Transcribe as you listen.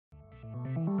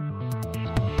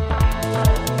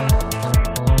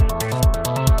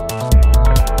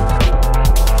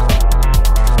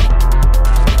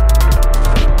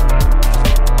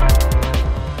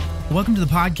welcome to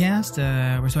the podcast.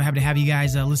 We're so happy to have you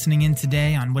guys listening in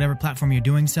today on whatever platform you're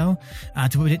doing so.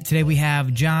 Today we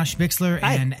have Josh Bixler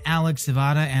and Alex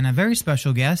Zavada and a very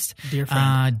special guest.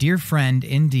 Dear friend,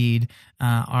 indeed.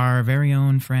 Our very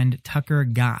own friend, Tucker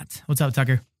Gott. What's up,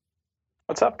 Tucker?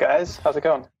 What's up, guys? How's it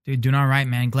going? Dude, doing all right,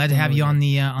 man. Glad to have you on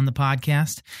the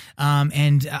podcast.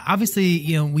 And obviously,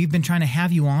 you know, we've been trying to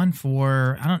have you on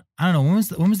for I don't know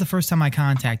when was the first time I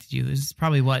contacted you? This is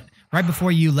probably right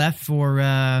before you left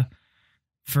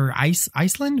for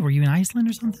Iceland. Were you in Iceland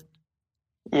or something?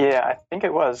 Yeah, I think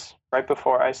it was right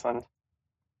before Iceland.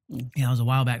 Yeah, it was a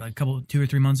while back, like 2 or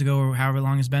 3 months ago, or however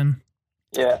long it's been.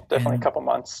 Yeah, definitely a couple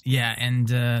months. Yeah,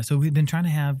 and so we've been trying to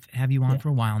have you on for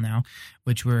a while now,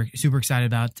 which we're super excited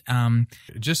about.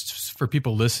 Just for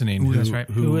people listening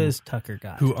who is Tucker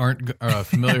Gott? Who aren't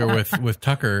familiar with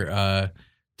Tucker,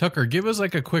 Tucker, give us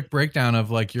like a quick breakdown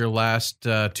of like your last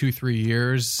 2-3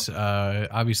 years.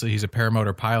 Obviously, he's a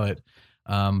paramotor pilot,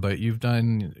 but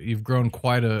you've grown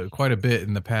quite a bit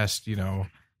in the past,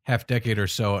 half decade or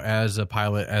so as a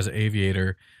pilot, as an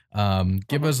aviator.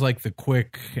 Give us like the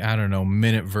quick,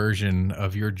 minute version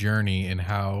of your journey and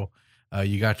how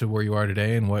you got to where you are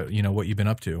today and what you've been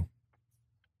up to.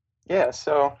 Yeah,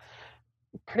 so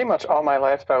pretty much all my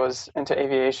life I was into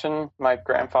aviation. My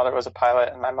grandfather was a pilot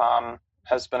and my mom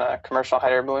has been a commercial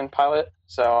hot air balloon pilot.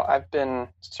 So I've been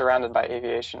surrounded by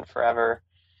aviation forever.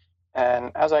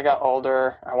 And as I got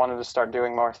older, I wanted to start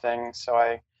doing more things. So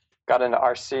I got into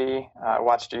RC. I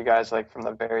watched you guys like from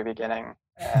the very beginning.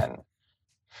 And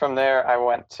from there, I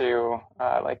went to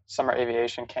summer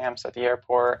aviation camps at the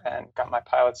airport and got my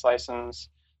pilot's license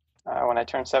when I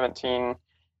turned 17.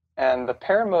 And the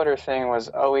paramotor thing was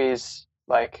always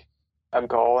like a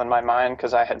goal in my mind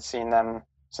because I had seen them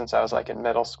since I was like in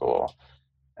middle school.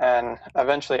 And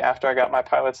eventually, after I got my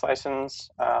pilot's license,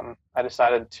 I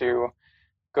decided to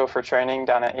go for training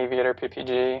down at Aviator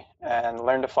PPG and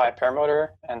learn to fly a paramotor.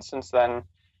 And since then,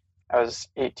 I was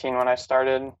 18 when I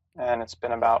started. And it's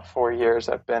been about 4 years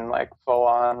I've been like full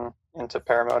on into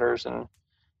paramotors and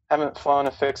haven't flown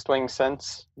a fixed wing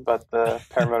since, but the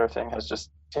paramotor thing has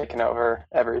just taken over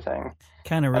everything.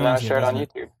 Kind of ruins you. And I share it on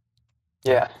YouTube.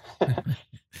 Yeah.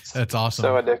 That's awesome.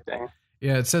 So addicting.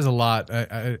 Yeah, it says a lot.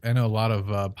 I know a lot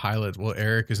of pilots. Well,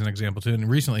 Eric is an example too. And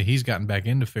recently he's gotten back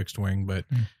into fixed wing, but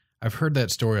I've heard that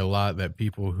story a lot, that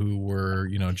people who were,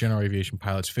 general aviation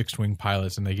pilots, fixed wing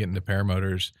pilots, and they get into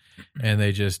paramotors and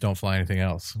they just don't fly anything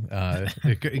else,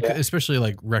 especially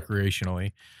like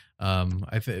recreationally.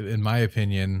 In my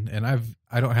opinion, and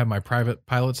I don't have my private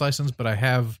pilot's license, but I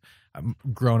have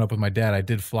grown up with my dad. I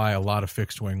did fly a lot of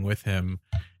fixed wing with him,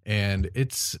 and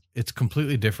it's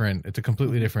completely different. It's a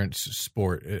completely different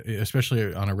sport,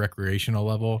 especially on a recreational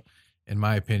level. In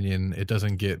my opinion, it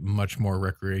doesn't get much more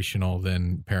recreational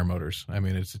than paramotors. I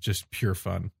mean, it's just pure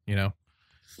fun,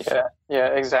 Yeah,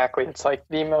 exactly. It's like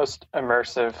the most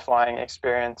immersive flying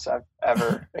experience I've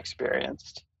ever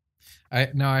experienced. I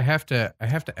have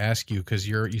to ask you, because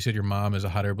you said your mom is a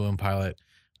hot air balloon pilot.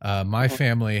 My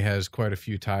family has quite a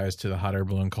few ties to the hot air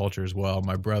balloon culture as well.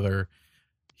 My brother,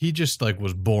 he just like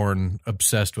was born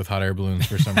obsessed with hot air balloons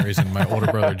for some reason. My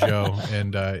older brother, Joe,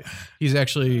 and he's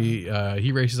actually,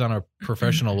 he races on a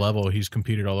professional level. He's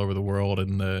competed all over the world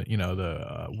in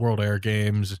the World Air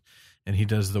Games, and he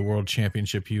does the World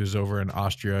Championship. He was over in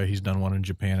Austria. He's done one in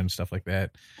Japan and stuff like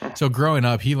that. So growing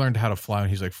up, he learned how to fly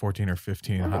when he's like 14 or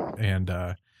 15.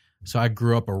 And so I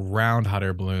grew up around hot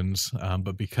air balloons.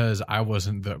 But because I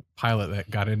wasn't the pilot that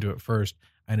got into it first,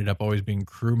 I ended up always being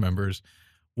crew members.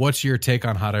 What's your take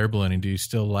on hot air ballooning? Do you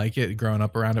still like it growing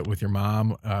up around it with your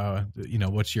mom?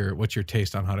 What's your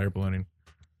taste on hot air ballooning?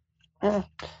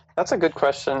 That's a good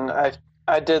question.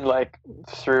 I did like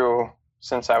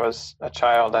since I was a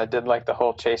child, I did like the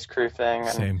whole chase crew thing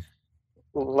and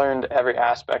learned every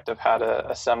aspect of how to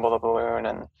assemble the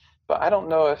balloon. But I don't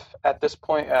know if at this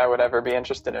point I would ever be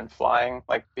interested in flying,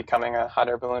 like becoming a hot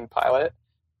air balloon pilot.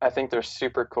 I think they're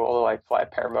super cool to like fly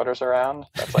paramotors around.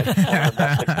 That's like one of the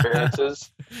best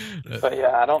experiences. But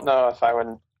yeah, I don't know if I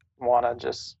would want to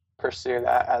just pursue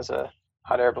that as a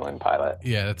hot air balloon pilot.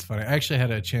 Yeah, that's funny. I actually had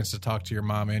a chance to talk to your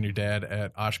mom and your dad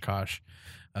at Oshkosh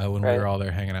when we were all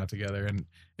there hanging out together. And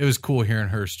it was cool hearing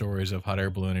her stories of hot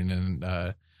air ballooning.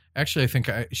 And actually, I think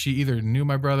she either knew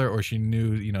my brother or she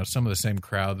knew, some of the same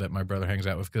crowd that my brother hangs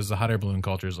out with, because the hot air balloon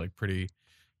culture is like pretty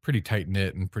tight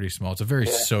knit and pretty small. It's a very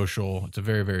social. It's a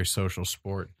very, very social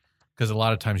sport, because a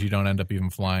lot of times you don't end up even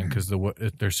flying because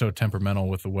they're so temperamental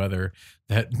with the weather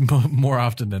that more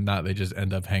often than not they just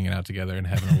end up hanging out together and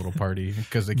having a little party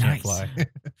because they can't fly.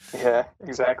 Yeah,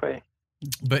 exactly.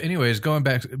 But anyways, going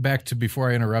back to before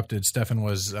I interrupted, Stefan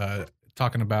was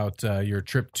talking about your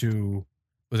trip to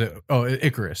Was it? Oh,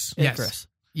 Icarus. Yes. Icarus.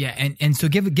 Yeah, and so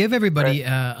give everybody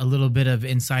a little bit of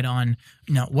insight on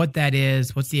what that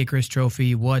is, what's the Icarus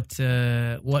Trophy, what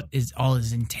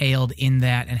is entailed in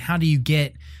that, and how do you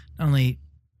get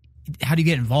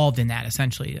involved in that?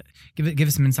 Essentially, give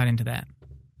us some insight into that.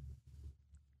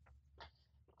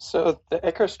 So the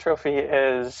Icarus Trophy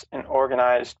is an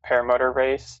organized paramotor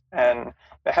race, and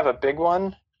they have a big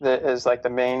one that is like the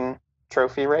main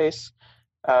trophy race,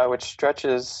 which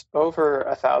stretches over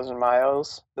 1,000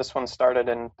 miles. This one started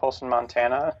in Polson,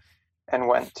 Montana, and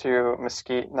went to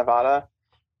Mesquite, Nevada.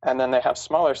 And then they have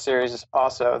smaller series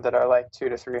also that are like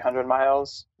 200 to 300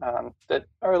 miles that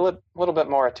are a little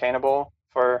bit more attainable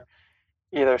for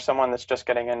either someone that's just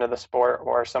getting into the sport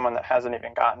or someone that hasn't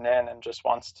even gotten in and just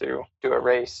wants to do a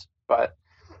race. But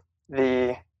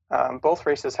the both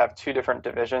races have two different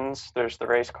divisions. There's the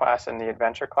race class and the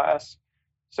adventure class.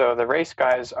 So the race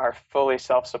guys are fully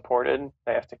self-supported.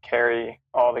 They have to carry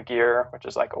all the gear, which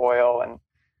is like oil and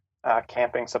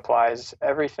camping supplies,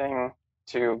 everything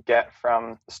to get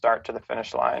from the start to the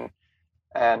finish line.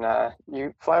 And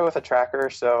you fly with a tracker,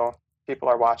 so people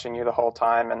are watching you the whole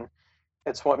time, and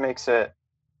it's what makes it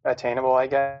attainable, I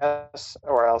guess.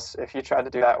 Or else if you tried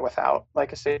to do that without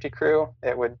like a safety crew,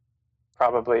 it would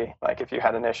probably, like if you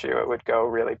had an issue, it would go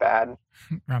really bad.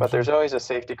 But there's always a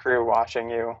safety crew watching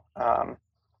you.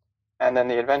 And then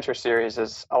the adventure series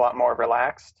is a lot more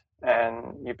relaxed,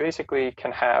 and you basically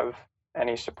can have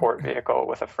any support vehicle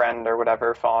with a friend or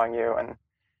whatever following you, and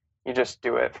you just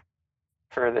do it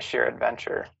for the sheer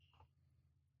adventure.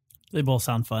 They both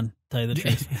sound fun, to tell you the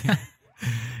truth.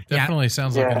 Definitely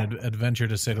sounds like an adventure,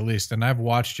 to say the least. And I've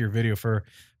watched your video. For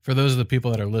those of the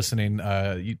people that are listening,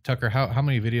 Tucker, how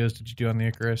many videos did you do on the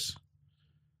Icarus?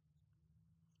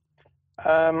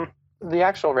 The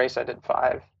actual race, I did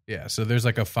 5. Yeah, so there's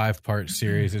like a 5-part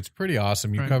series. It's pretty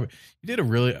awesome. You did a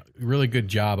really, really good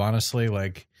job, honestly.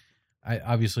 Like,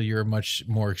 obviously you're a much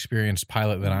more experienced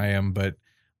pilot than I am, but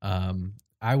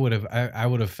I would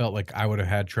have felt like I would have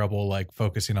had trouble like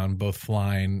focusing on both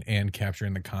flying and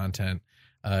capturing the content.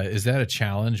 Is that a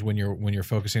challenge when you're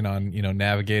focusing on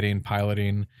navigating,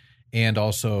 piloting, and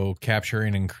also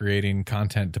capturing and creating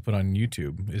content to put on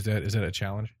YouTube? Is that a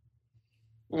challenge?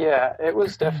 Yeah, it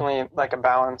was definitely like a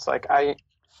balance. Like I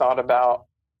thought about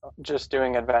just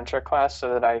doing adventure class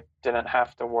so that I didn't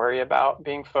have to worry about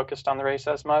being focused on the race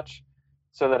as much,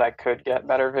 so that I could get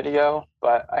better video.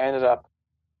 But I ended up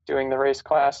doing the race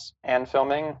class and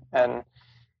filming, and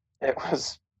it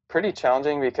was pretty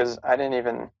challenging because I didn't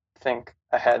even think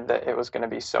ahead that it was going to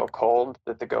be so cold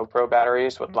that the GoPro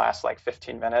batteries would last like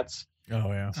 15 minutes.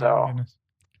 Oh yeah. So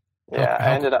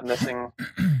I ended up missing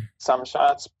some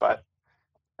shots, but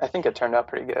I think it turned out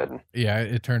pretty good. Yeah,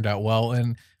 it turned out well.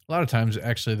 And a lot of times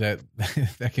actually that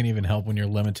can even help when you're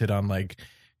limited on like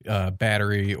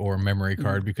battery or memory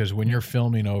card, because when you're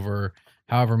filming over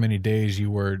however many days you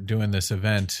were doing this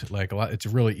event, like it's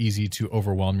really easy to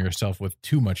overwhelm yourself with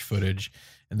too much footage.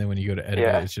 And then when you go to edit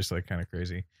it, it's just like kind of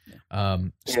crazy. Yeah,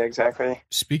 exactly.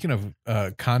 Speaking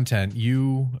of content,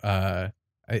 you, I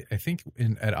think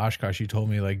at Oshkosh, you told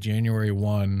me like January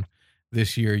 1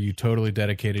 this year, you totally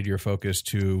dedicated your focus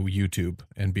to YouTube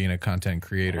and being a content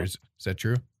creator. Is that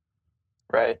true?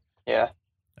 Right. Yeah.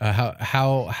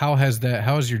 How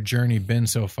has your journey been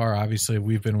so far? Obviously,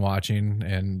 we've been watching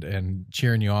and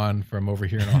cheering you on from over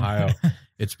here in Ohio.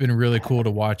 It's been really cool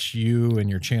to watch you and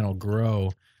your channel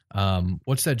grow.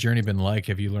 What's that journey been like?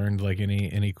 Have you learned like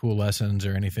any cool lessons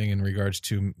or anything in regards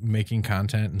to making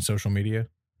content and social media?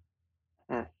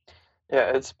 Yeah,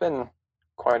 it's been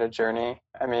quite a journey.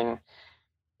 I mean,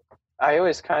 I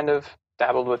always kind of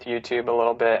dabbled with YouTube a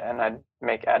little bit, and I'd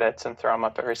make edits and throw them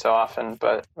up every so often.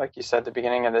 But like you said, the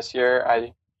beginning of this year,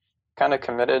 I kind of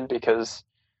committed because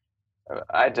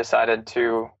I decided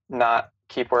to not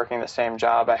keep working the same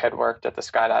job. I had worked at the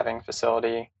skydiving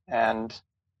facility and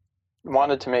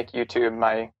wanted to make YouTube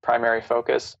my primary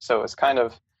focus. So it was kind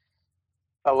of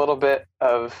a little bit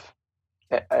of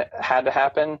it had to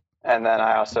happen. And then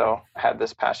I also had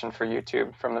this passion for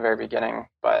YouTube from the very beginning.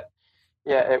 But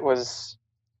yeah, it was,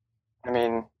 I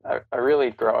mean, a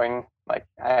really growing, like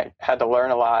I had to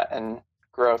learn a lot and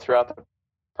grow throughout the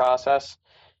process.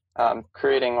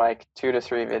 Creating like 2 to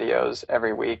 3 videos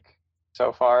every week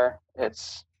so far.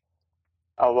 It's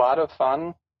a lot of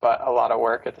fun, but a lot of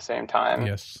work at the same time.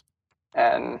 Yes.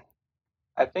 And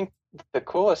I think the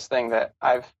coolest thing that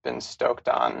I've been stoked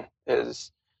on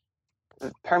is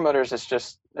paramotors is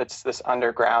just, it's this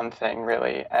underground thing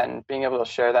really, and being able to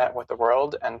share that with the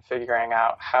world and figuring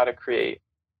out how to create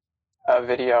a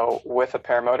video with a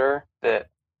paramotor that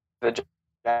the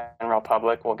general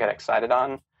public will get excited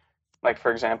on. Like,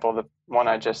 for example, the one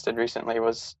I just did recently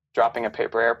was dropping a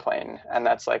paper airplane. And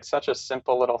that's like such a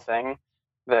simple little thing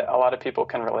that a lot of people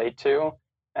can relate to,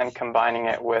 and combining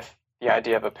it with the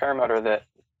idea of a paramotor that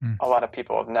a lot of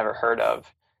people have never heard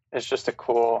of is just a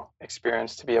cool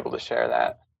experience to be able to share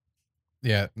that.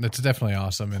 Yeah, that's definitely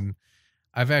awesome. And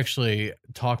I've actually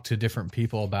talked to different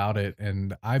people about it,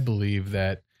 and I believe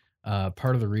that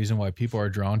part of the reason why people are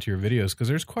drawn to your videos, because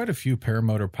there's quite a few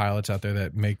paramotor pilots out there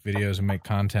that make videos and make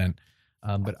content.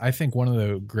 But I think one of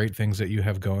the great things that you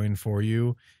have going for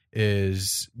you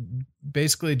is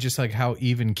basically just like how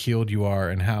even keeled you are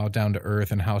and how down to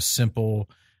earth and how simple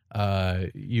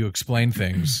you explain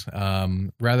things,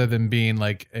 rather than being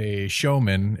like a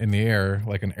showman in the air,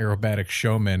 like an aerobatic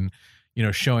showman, you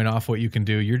know, showing off what you can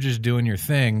do. You're just doing your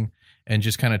thing and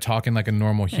just kind of talking like a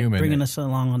normal human. Bringing us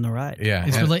along on the ride. Yeah.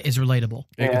 It's relatable.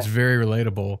 It's very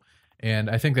relatable. And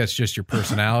I think that's just your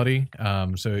personality.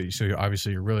 So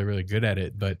obviously you're really, really good at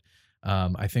it. But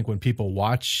I think when people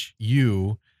watch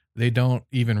you, they don't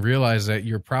even realize that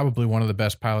you're probably one of the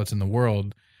best pilots in the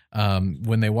world.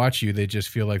 When they watch you, they just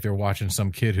feel like they're watching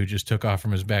some kid who just took off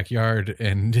from his backyard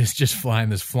and is just flying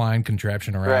this flying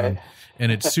contraption around. Right.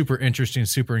 And it's super interesting,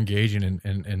 super engaging,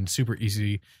 and super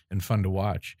easy and fun to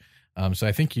watch. So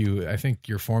I think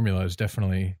your formula is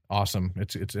definitely awesome.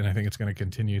 It's and I think it's going to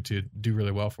continue to do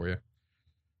really well for you.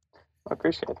 I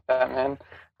appreciate that, man.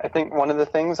 I think one of the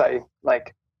things I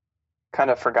kind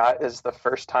of forgot is the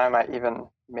first time I even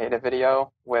made a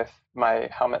video with my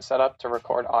helmet set up to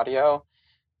record audio.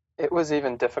 It was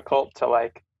even difficult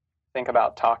to think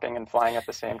about talking and flying at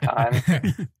the same time.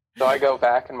 So I go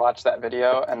back and watch that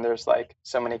video, and there's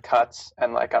so many cuts,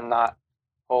 and I'm not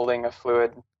holding a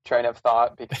fluid train of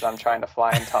thought because I'm trying to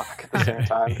fly and talk at the same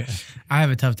time. Yeah. I have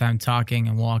a tough time talking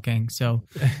and walking, so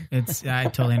I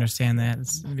totally understand that.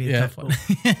 It's gonna be a tough one.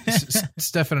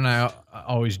 Stefan and I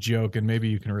always joke, and maybe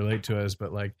you can relate to us,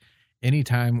 but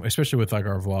anytime, especially with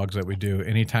our vlogs that we do,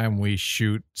 anytime we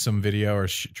shoot some video or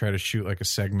try to shoot a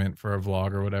segment for a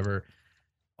vlog or whatever,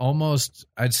 almost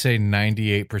I'd say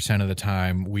 98% of the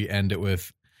time we end it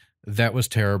with, "That was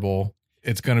terrible.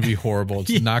 It's going to be horrible.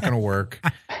 It's not going to work."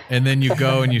 And then you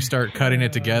go and you start cutting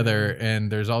it together,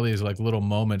 and there's all these little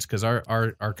moments, because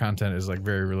our content is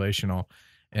very relational.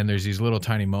 And there's these little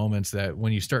tiny moments that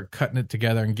when you start cutting it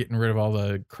together and getting rid of all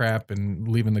the crap and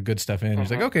leaving the good stuff in,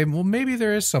 it's okay, well, maybe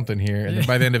there is something here. And then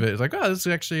by the end of it, it's oh, this is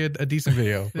actually a decent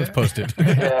video. Let's post it.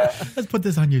 Yeah. Let's put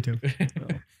this on YouTube.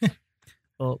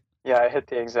 Well, yeah, I hit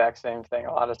the exact same thing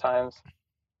a lot of times.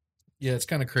 Yeah, it's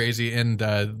kind of crazy. And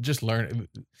just learn.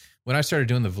 When I started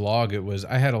doing the vlog,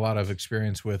 I had a lot of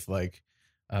experience with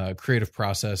creative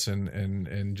process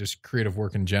and just creative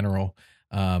work in general.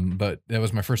 But that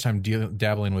was my first time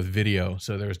dabbling with video.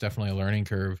 So there was definitely a learning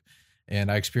curve. And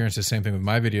I experienced the same thing with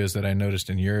my videos that I noticed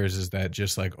in yours, is that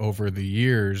just over the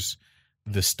years,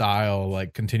 the style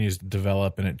continues to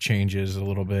develop, and it changes a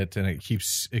little bit, and it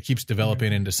keeps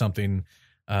developing into something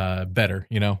better,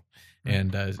 you know?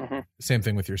 And same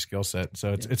thing with your skill set.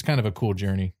 So it's kind of a cool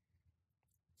journey.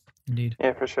 Indeed.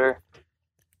 Yeah, for sure.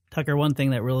 Tucker, one thing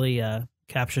that really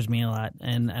captures me a lot,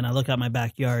 and I look out my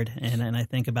backyard and I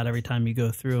think about every time you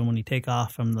go through, and when you take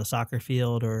off from the soccer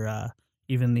field or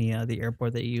even the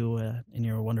airport that you and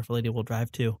your wonderful lady will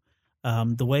drive to,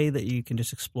 the way that you can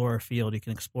just explore a field, you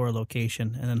can explore a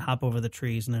location and then hop over the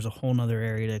trees, and there's a whole nother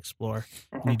area to explore.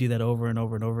 And you do that over and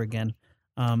over and over again.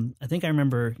 I think I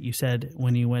remember you said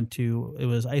when you went to, it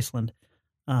was Iceland,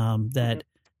 that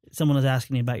someone was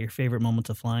asking you about your favorite moments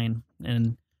of flying.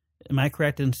 And am I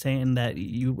correct in saying that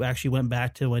you actually went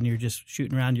back to when you're just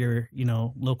shooting around your,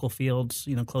 local fields,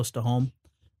 close to home?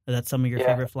 That's some of your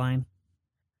favorite flying?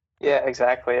 Yeah,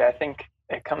 exactly. I think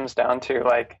it comes down to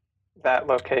that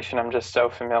location I'm just so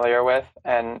familiar with,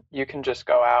 and you can just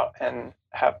go out and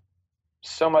have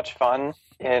so much fun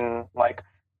in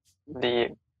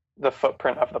the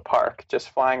footprint of the park, just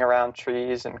flying around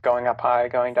trees and going up high,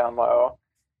 going down low.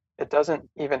 It doesn't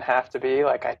even have to be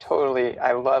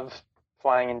I love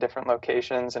flying in different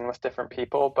locations and with different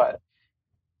people, but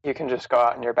you can just go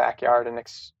out in your backyard and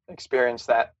experience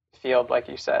that field, like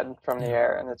you said, from the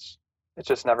air, and it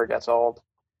just never gets old.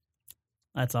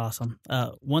 That's awesome.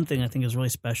 One thing I think is really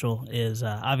special is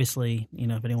obviously,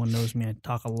 if anyone knows me, I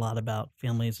talk a lot about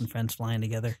families and friends flying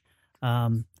together.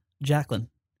 Jacqueline,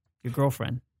 your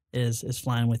girlfriend, is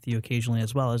flying with you occasionally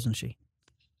as well, isn't she?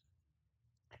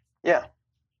 Yeah.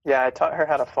 Yeah, I taught her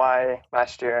how to fly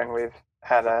last year, and we've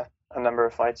had a number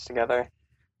of flights together.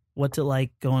 What's it like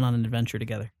going on an adventure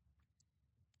together?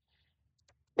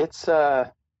 It's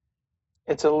a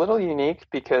little unique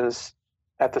because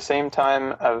at the same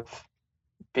time of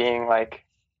being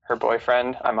her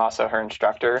boyfriend, I'm also her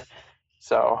instructor.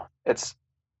 So it's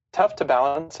tough to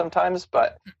balance sometimes,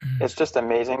 but it's just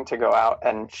amazing to go out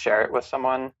and share it with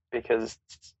someone, because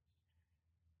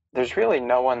there's really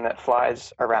no one that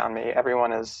flies around me.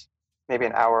 Everyone is maybe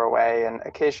an hour away, and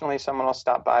occasionally someone will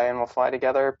stop by and we'll fly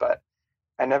together, but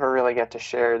I never really get to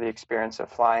share the experience of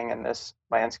flying in this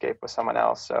landscape with someone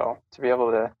else. So to be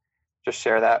able to just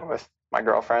share that with my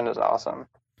girlfriend is awesome.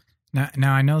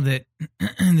 Now I know that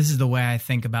this is the way I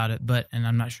think about it, and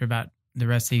I'm not sure about the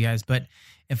rest of you guys, but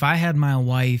if I had my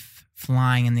wife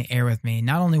flying in the air with me,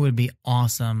 not only would it be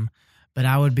awesome, but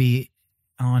I would be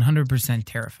 100%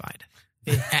 terrified.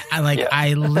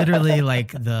 I literally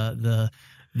like the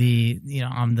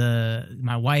I'm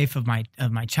my wife of my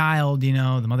child,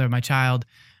 the mother of my child,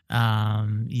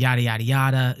 yada yada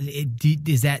yada.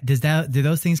 Do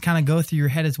those things kind of go through your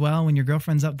head as well when your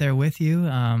girlfriend's up there with you,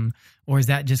 or is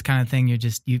that just kind of thing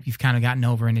you've kind of gotten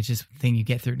over and it's just a thing you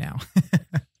get through now?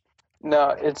 No,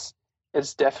 it's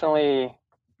definitely,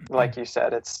 like you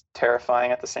said, it's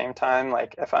terrifying at the same time.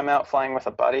 Like if I'm out flying with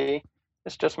a buddy,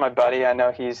 it's just my buddy. I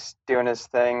know he's doing his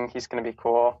thing. He's going to be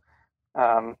cool.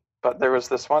 But there was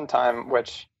this one time,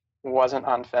 which wasn't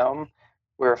on film.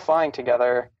 We were flying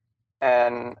together,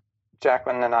 and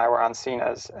Jacqueline and I were on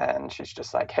Cena's, and she's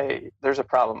just like, "Hey, there's a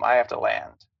problem. I have to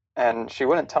land." And she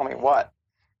wouldn't tell me what,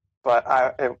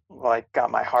 but it got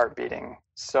my heart beating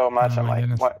so much. I'm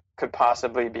like, what could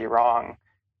possibly be wrong?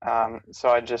 So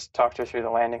I just talked her through the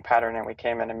landing pattern, and we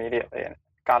came in immediately and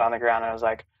got on the ground. And I was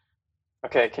like,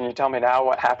 "Okay, can you tell me now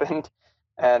what happened?"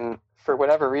 And for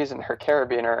whatever reason, her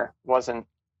carabiner wasn't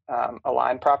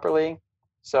aligned properly.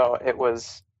 So it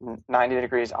was 90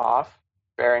 degrees off,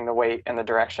 bearing the weight in the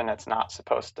direction it's not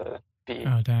supposed to be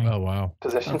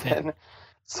positioned in.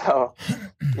 So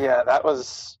yeah, that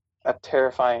was a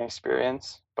terrifying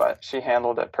experience, but she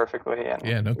handled it perfectly.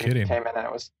 And no kidding. Came in and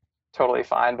it was totally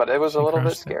fine, but it was a little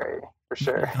bit scary for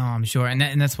sure. Oh, I'm sure.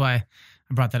 And that's why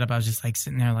I brought that up. I was just like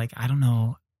sitting there like, I don't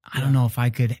know if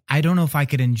I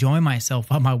could enjoy myself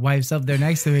while my wife's up there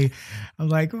next to me. I'm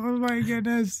like, oh my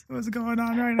goodness, what's going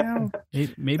on right now?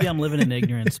 Maybe I'm living in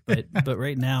ignorance, but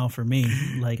right now for me,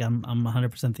 like I'm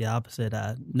 100% the opposite.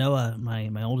 Noah,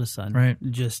 my oldest son, right,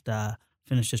 just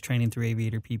finished his training through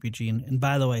Aviator PPG. And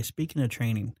by the way, speaking of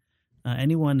training,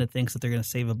 anyone that thinks that they're going to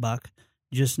save a buck,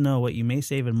 just know what you may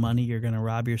save in money, you're going to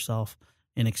rob yourself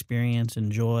in experience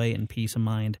and joy and peace of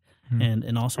mind.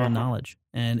 And also in knowledge,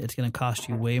 and it's going to cost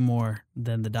you way more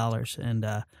than the dollars. And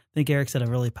I think Eric said a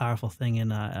really powerful thing,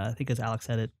 and I think as Alex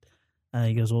said it,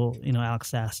 he goes, "Well,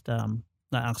 Alex asked, not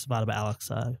Alex Zavada, but Alex,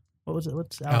 what was it?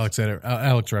 What's Alex said it?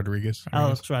 Alex Rodriguez.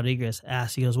 Alex Rodriguez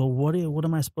asked. He goes, "Well, what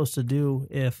am I supposed to do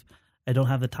if I don't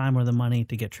have the time or the money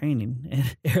to get training?"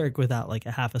 And Eric, without like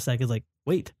a half a second, is like,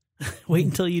 "Wait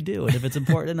until you do, and if it's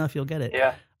important enough, you'll get it."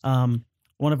 Yeah.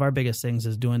 One of our biggest things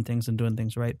is doing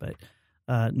things right, but.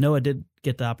 Noah did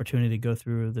get the opportunity to go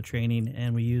through the training,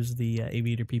 and we used the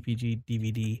Aviator PPG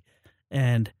DVD,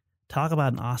 and talk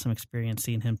about an awesome experience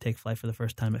seeing him take flight for the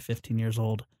first time at 15 years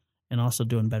old, and also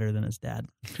doing better than his dad.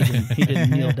 He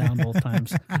didn't kneel down both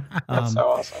times. That's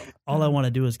so awesome. All I want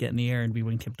to do is get in the air and be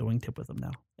wingtip to wingtip with him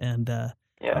now, and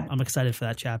I'm excited for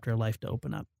that chapter of life to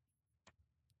open up.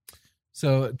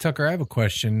 So Tucker, I have a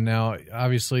question. Now,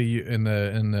 obviously, you in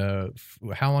the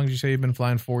how long did you say you've been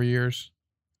flying? 4 years.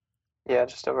 Yeah,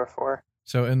 just over 4.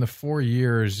 So in the 4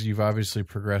 years, you've obviously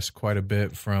progressed quite a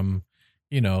bit from,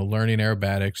 learning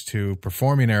aerobatics to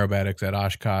performing aerobatics at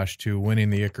Oshkosh to winning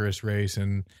the Icarus race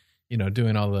and,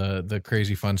 doing all the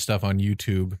crazy fun stuff on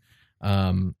YouTube.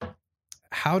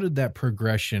 How did that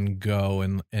progression go?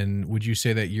 And would you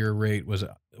say that your rate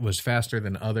was faster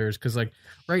than others? Because like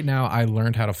right now I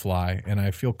learned how to fly and I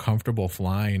feel comfortable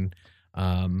flying.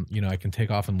 I can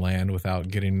take off and land without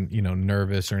getting,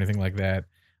 nervous or anything like that.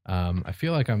 I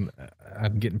feel like I'm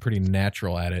getting pretty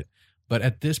natural at it, but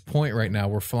at this point right now,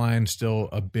 we're flying still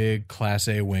a big Class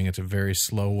A wing. It's a very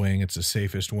slow wing. It's the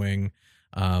safest wing,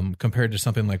 compared to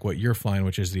something like what you're flying,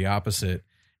 which is the opposite.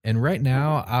 And right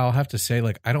now I'll have to say,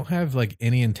 like, I don't have like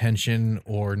any intention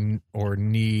or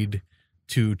need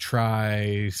to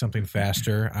try something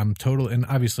faster. And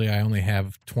obviously I only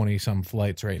have 20 some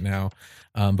flights right now.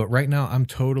 But right now I'm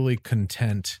totally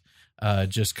content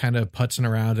just kind of putzing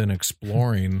around and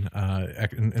exploring.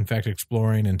 In fact,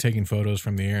 exploring and taking photos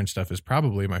from the air and stuff is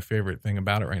probably my favorite thing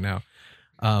about it right now.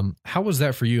 How was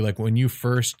that for you? Like when you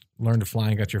first learned to fly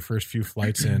and got your first few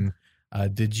flights in,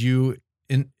 did you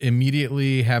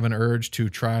immediately have an urge to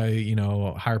try,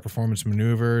 higher performance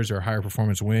maneuvers or higher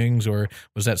performance wings, or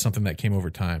was that something that came over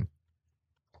time?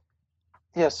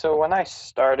 Yeah, so when I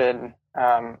started,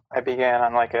 I began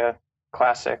on like a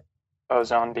classic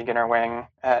Ozone beginner wing,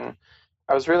 and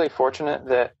I was really fortunate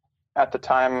that at the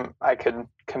time I could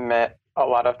commit a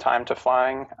lot of time to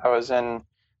flying. I was in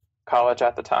college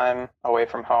at the time, away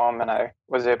from home, and I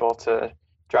was able to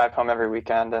drive home every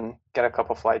weekend and get a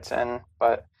couple flights in.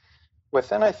 But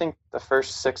within, I think, the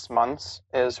first 6 months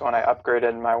is when I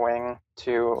upgraded my wing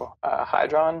to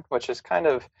Hydron, which is kind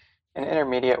of an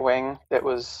intermediate wing. It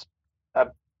was a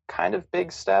kind of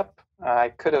big step. I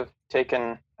could have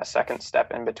taken a second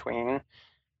step in between.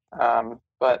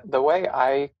 But the way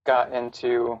I got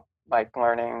into like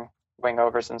learning wing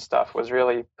overs and stuff was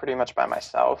really pretty much by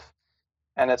myself.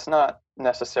 And it's not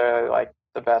necessarily like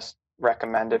the best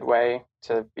recommended way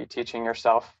to be teaching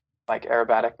yourself like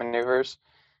aerobatic maneuvers.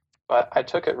 But I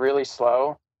took it really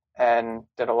slow and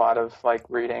did a lot of like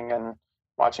reading and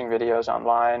watching videos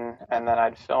online. And then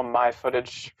I'd film my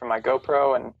footage from my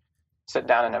GoPro and sit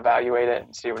down and evaluate it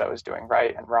and see what I was doing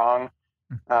right and wrong.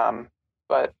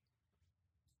 But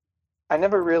I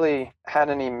never really had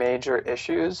any major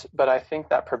issues, but I think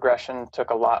that progression took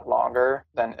a lot longer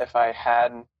than if I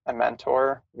had a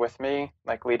mentor with me,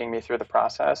 like leading me through the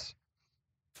process.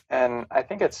 And I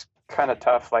think it's kind of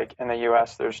tough. Like in the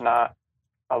US, there's not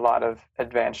a lot of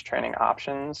advanced training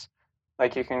options.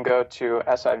 Like you can go to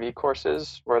SIV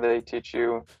courses where they teach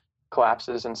you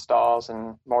collapses and stalls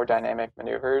and more dynamic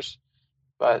maneuvers.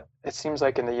 But it seems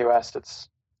like in the US, it's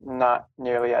not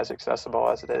nearly as accessible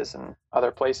as it is in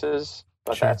other places.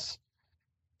 But sure, that's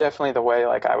definitely the way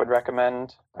like I would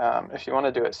recommend. If you want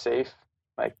to do it safe,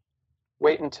 like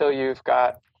wait until you've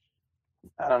got,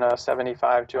 I don't know,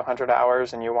 75 to 100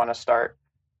 hours and you want to start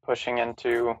pushing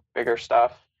into bigger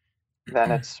stuff, then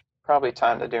it's probably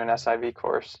time to do an SIV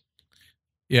course.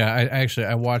 Yeah,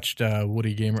 I watched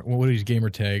Woody's gamer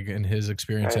tag and his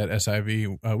experience at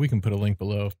SIV. We can put a link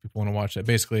below if people want to watch that.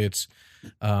 Basically, it's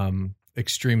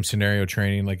extreme scenario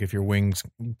training. Like if your wings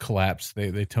collapse,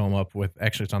 they tow them up with,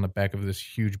 actually it's on the back of this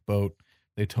huge boat.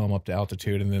 They tow them up to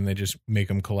altitude and then they just make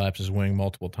them collapse his wing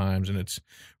multiple times. And it's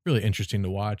really interesting to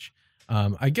watch.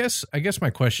 I guess my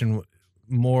question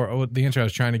more, the answer I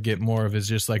was trying to get more of is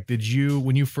just like,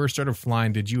 when you first started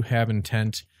flying, did you have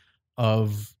intent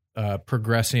of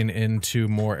progressing into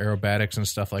more aerobatics and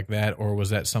stuff like that? Or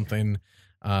was that something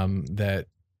that,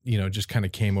 just kind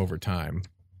of came over time?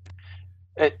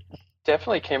 It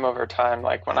definitely came over time.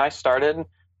 Like when I started,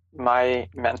 my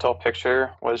mental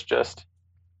picture was just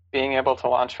being able to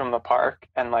launch from the park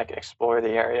and like explore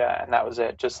the area. And that was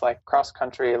it, just like cross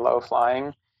country, low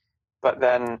flying. But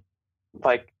then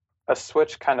like a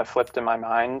switch kind of flipped in my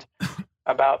mind.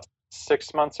 About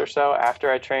 6 months or so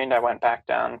after I trained, I went back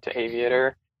down to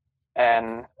aviator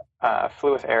and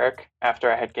flew with Eric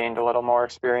after I had gained a little more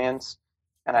experience.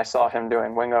 And I saw him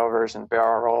doing wing overs and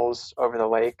barrel rolls over the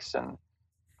lakes. And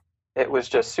it was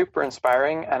just super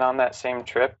inspiring. And on that same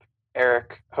trip,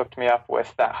 Eric hooked me up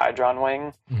with that Hydron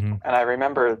wing. Mm-hmm. And I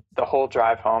remember the whole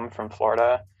drive home from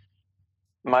Florida,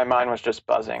 my mind was just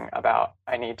buzzing about,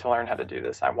 I need to learn how to do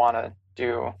this. I want to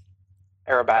do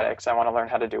aerobatics. I want to learn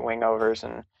how to do wing overs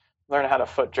and learn how to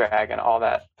foot drag and all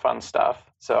that fun stuff.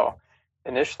 So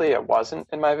initially it wasn't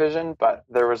in my vision, but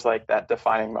there was like that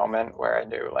defining moment where I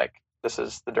knew like, this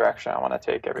is the direction I want to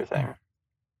take everything.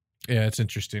 Yeah, it's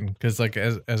interesting because like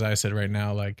as I said right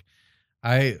now, like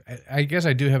I guess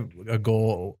I do have a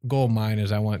goal of mine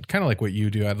is I want kind of like what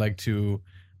you do. I'd like to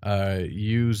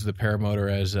use the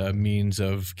paramotor as a means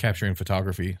of capturing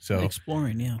photography. So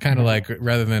exploring, yeah. Kind of like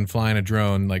rather than flying a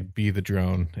drone, like be the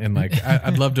drone. And like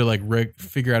I'd love to like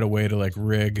figure out a way to like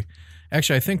rig.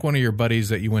 Actually, I think one of your buddies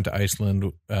that you went to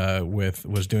Iceland with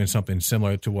was doing something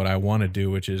similar to what I want to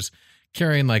do, which is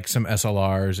carrying like some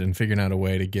SLRs and figuring out a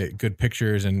way to get good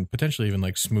pictures and potentially even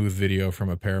like smooth video from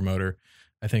a paramotor.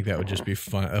 I think that would just be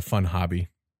a fun hobby.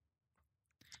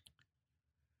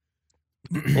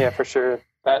 Yeah, for sure.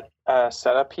 That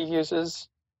setup he uses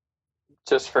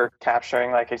just for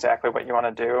capturing like exactly what you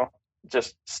want to do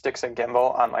just sticks a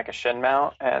gimbal on like a shin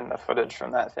mount, and the footage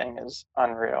from that thing is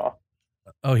unreal.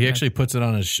 Oh, he actually puts it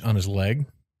on his leg?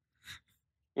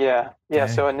 Yeah.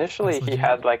 So initially he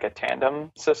had like a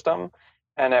tandem system,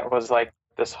 and it was like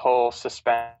this whole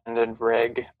suspended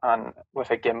rig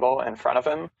with a gimbal in front of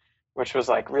him, which was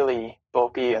like really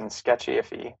bulky and sketchy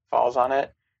if he falls on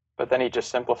it. But then he just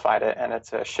simplified it, and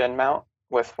it's a shin mount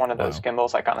with one of those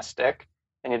gimbals like on a stick,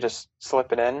 and you just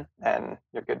slip it in and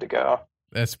you're good to go.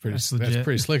 That's pretty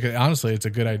slick. Honestly, it's a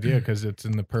good idea because it's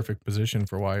in the perfect position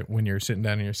for when you're sitting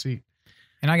down in your seat.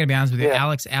 And I got to be honest with you,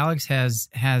 Alex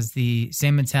has the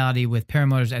same mentality with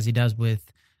paramotors as he does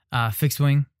with fixed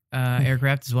wing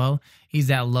aircraft as well. He's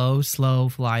that low, slow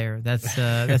flyer. That's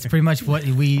pretty much what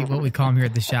we call him here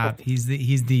at the shop. He's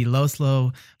the low,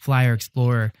 slow flyer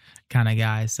explorer kind of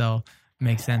guy. So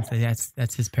Makes sense.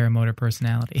 That's his paramotor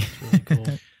personality. Really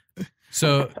cool.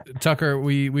 So, Tucker,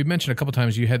 we mentioned a couple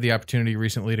times you had the opportunity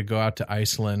recently to go out to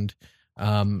Iceland.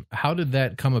 How did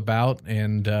that come about,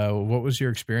 and what was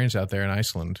your experience out there in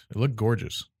Iceland? It looked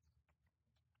gorgeous.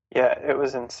 Yeah, it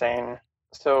was insane.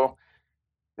 So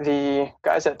the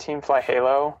guys at Team Fly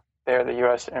Halo, they're the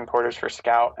U.S. importers for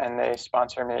Scout, and they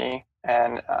sponsor me.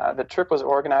 And the trip was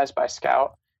organized by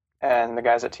Scout, and the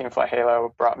guys at Team Fly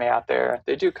Halo brought me out there.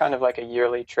 They do kind of like a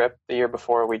yearly trip. The year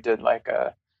before, we did like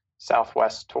a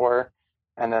Southwest tour,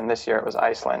 and then this year it was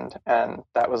Iceland. And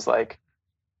that was like,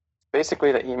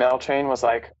 basically the email chain was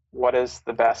like, what is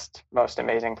the best, most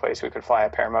amazing place we could fly a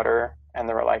paramotor? And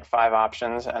there were like 5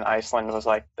 options, and Iceland was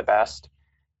like the best.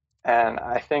 And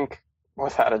I think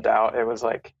without a doubt, it was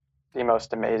like the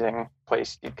most amazing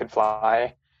place you could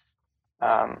fly.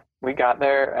 We got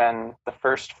there, and the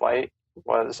first flight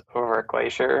was over a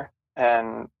glacier,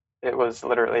 and it was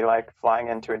literally like flying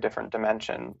into a different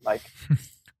dimension. Like,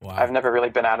 Wow. I've never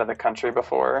really been out of the country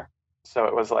before. So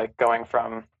it was like going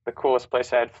from the coolest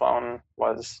place I had flown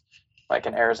was like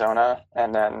in Arizona,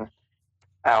 and then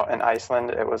out in Iceland,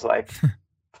 it was like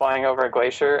flying over a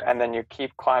glacier, and then you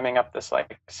keep climbing up this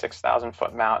like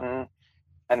 6,000-foot mountain,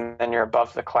 and then you're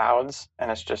above the clouds, and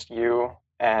it's just you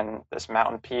and this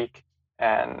mountain peak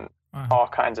and all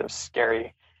kinds of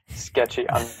scary, sketchy,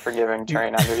 unforgiving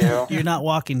terrain under you. You're not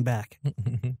walking back.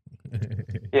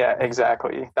 Yeah,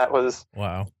 exactly. That was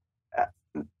Wow.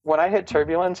 when I hit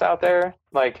turbulence out there,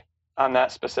 like on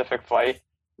that specific flight,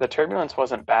 the turbulence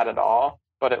wasn't bad at all,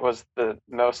 but it was the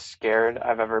most scared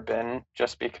I've ever been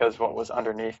just because what was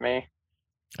underneath me.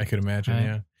 I could imagine, Right.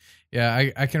 yeah.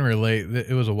 Yeah, I can relate.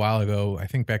 It was a while ago, I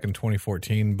think back in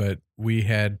 2014, but we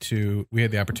had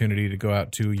the opportunity to go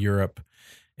out to Europe,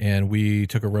 and we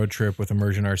took a road trip with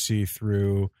Immersion RC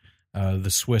through the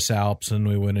Swiss Alps, and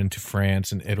we went into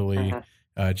France and Italy,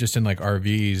 just in like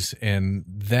RVs, and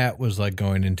that was like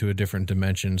going into a different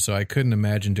dimension. So I couldn't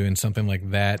imagine doing something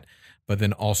like that, but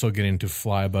then also getting to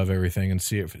fly above everything and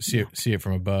see it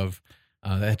from above.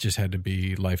 That just had to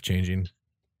be life-changing.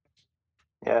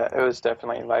 Yeah, it was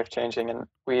definitely life-changing, and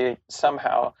we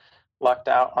somehow lucked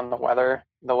out on the weather.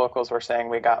 The locals were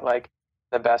saying we got like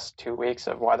the best 2 weeks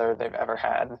of weather they've ever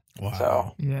had. Wow.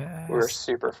 So Yeah. we were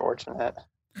super fortunate.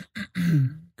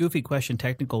 Goofy question,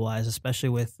 technical wise, especially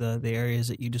with the areas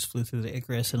that you just flew through, the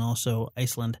Icarus and also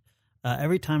Iceland.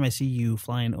 Every time I see you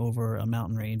flying over a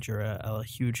mountain range or a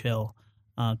huge hill,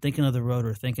 thinking of the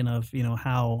rotor, thinking of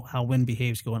how wind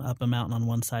behaves going up a mountain on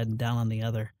one side and down on the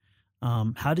other.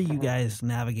 How do you guys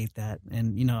navigate that?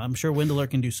 And I'm sure wind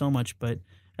alert can do so much, but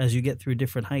as you get through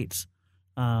different heights,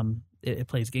 it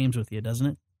plays games with you, doesn't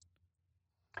it?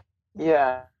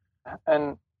 Yeah,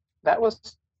 and that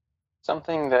was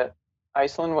something that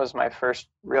Iceland was my first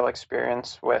real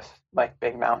experience with like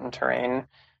big mountain terrain.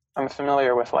 I'm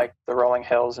familiar with like the rolling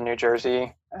hills in New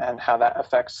Jersey and how that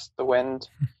affects the wind.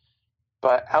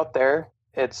 But out there,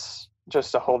 it's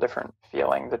just a whole different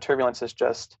feeling. The turbulence is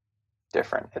just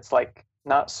different. It's like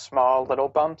not small little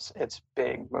bumps, it's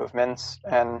big movements.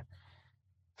 And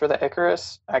for the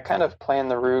Icarus, I kind of planned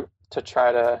the route to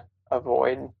try to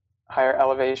avoid higher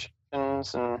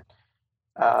elevations and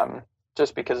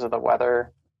just because of the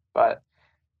weather. But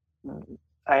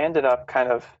I ended up kind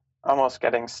of almost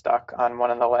getting stuck on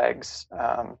one of the legs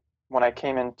when I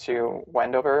came into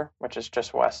Wendover, which is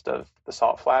just west of the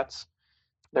Salt Flats.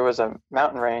 There was a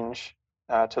mountain range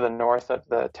to the north of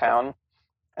the town,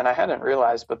 and I hadn't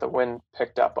realized, but the wind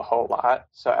picked up a whole lot.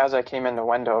 So as I came into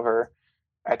Wendover,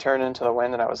 I turned into the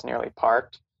wind and I was nearly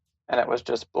parked, and it was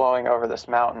just blowing over this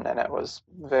mountain, and it was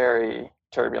very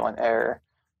turbulent air.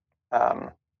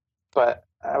 But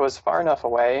I was far enough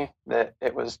away that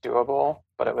it was doable,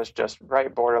 but it was just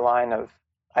right borderline of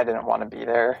I didn't want to be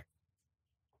there.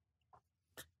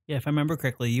 Yeah, if I remember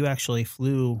correctly, you actually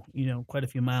flew, quite a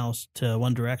few miles to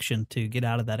one direction to get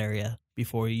out of that area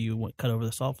before you cut over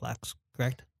the Salt Flats,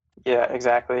 correct? Yeah,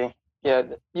 exactly. Yeah,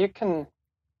 you can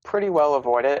pretty well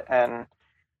avoid it. And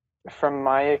from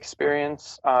my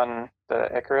experience on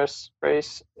the Icarus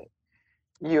race,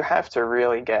 you have to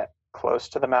really get close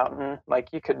to the mountain. Like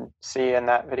you could see in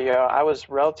that video, I was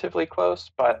relatively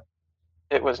close, but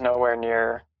it was nowhere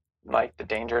near like the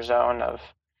danger zone of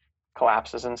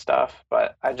collapses and stuff.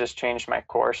 But I just changed my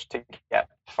course to get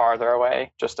farther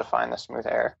away just to find the smooth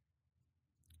air.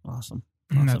 Awesome.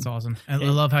 That's awesome. I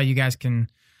love how you guys can,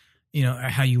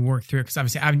 how you work through it. Because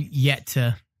obviously, I haven't yet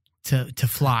to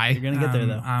fly. You're gonna get there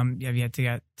though. I've yet to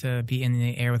get to be in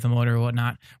the air with a motor or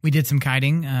whatnot. We did some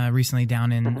kiting recently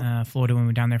down in Florida when we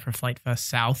were down there for Flight Fest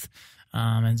South.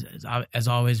 And as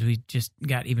always, we just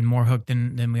got even more hooked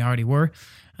than we already were,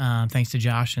 thanks to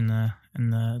Josh and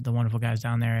and the wonderful guys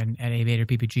down there at Aviator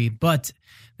PPG. But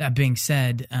that being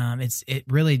said, it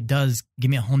really does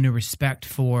give me a whole new respect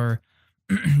for,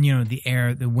 the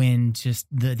air, the wind, just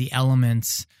the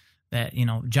elements that,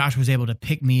 Josh was able to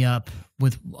pick me up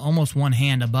with almost one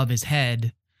hand above his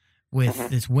head with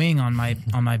this wing on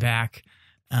my back.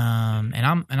 And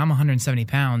I'm 170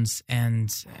 pounds,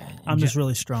 and I'm just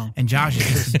really strong. And Josh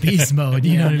is just beast mode.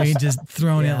 You know what I mean? Just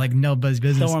throwing it like nobody's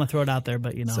business. Don't want to throw it out there,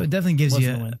 but So it definitely gives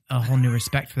you a whole new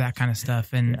respect for that kind of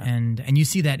stuff, and you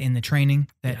see that in the training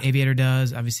that Aviator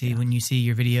does. Obviously, when you see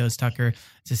your videos, Tucker,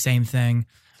 it's the same thing.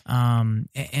 And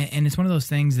it's one of those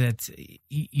things that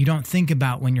you don't think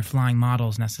about when you're flying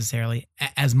models necessarily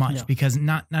as much because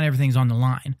not everything's on the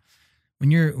line.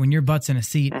 When your butt's in a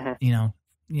seat,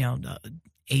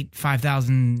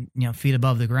 5,000 feet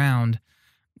above the ground,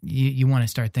 you want to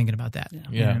start thinking about that. Yeah.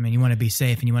 You know what I mean, you want to be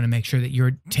safe, and you want to make sure that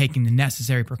you're taking the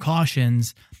necessary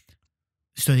precautions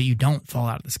so that you don't fall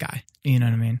out of the sky. You know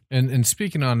what I mean? And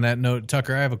speaking on that note,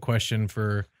 Tucker, I have a question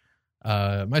for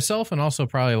myself and also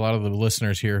probably a lot of the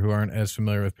listeners here who aren't as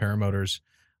familiar with paramotors.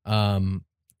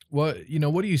 What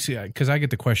do you see? Because I get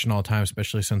the question all the time,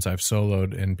 especially since I've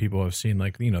soloed and people have seen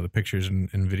the pictures and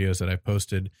videos that I've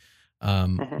posted.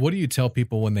 What do you tell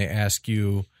people when they ask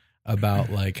you about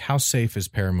how safe is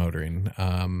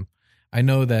paramotoring? I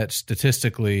know that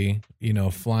statistically,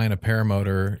 flying a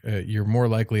paramotor, you're more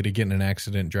likely to get in an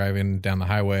accident driving down the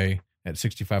highway at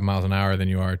 65 miles an hour than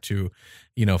you are to,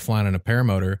 flying on a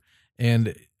paramotor.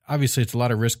 And obviously it's a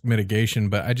lot of risk mitigation,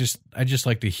 but I just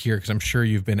like to hear, because I'm sure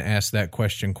you've been asked that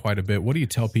question quite a bit. What do you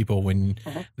tell people when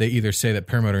they either say that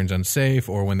paramotoring is unsafe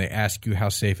or when they ask you how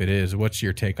safe it is? What's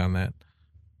your take on that?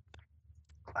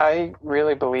 I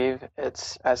really believe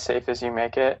it's as safe as you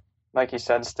make it. Like you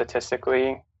said,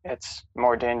 statistically, it's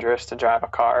more dangerous to drive a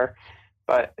car,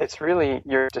 but it's really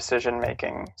your decision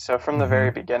making. So from the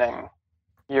very beginning,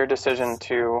 your decision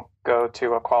to go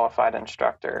to a qualified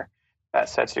instructor, that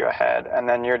sets you ahead, and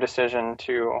then your decision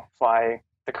to fly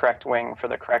the correct wing for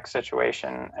the correct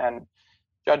situation, and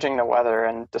judging the weather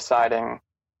and deciding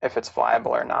if it's flyable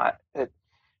or not.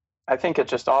 I think it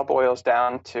just all boils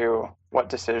down to what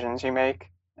decisions you make.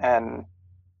 And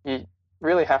you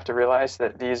really have to realize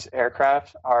that these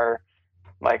aircraft are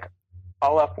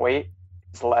all up weight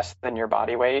is less than your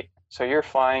body weight. So you're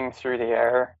flying through the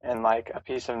air in a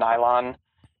piece of nylon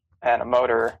and a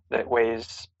motor that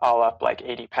weighs all up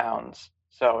 80 pounds.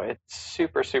 So it's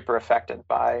super, super affected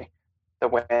by the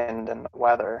wind and the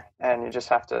weather. And you just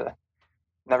have to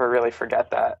never really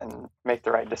forget that and make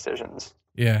the right decisions.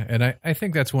 Yeah, and I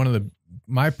think that's one of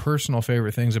my personal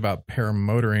favorite things about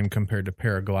paramotoring compared to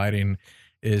paragliding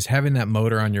is having that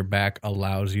motor on your back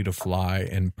allows you to fly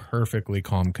in perfectly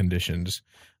calm conditions,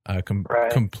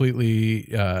 completely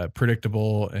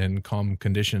predictable and calm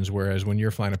conditions. Whereas when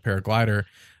you're flying a paraglider,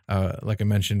 like I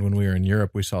mentioned, when we were in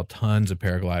Europe, we saw tons of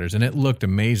paragliders and it looked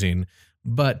amazing.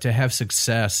 But to have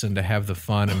success and to have the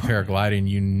fun in paragliding,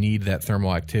 you need that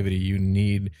thermal activity. You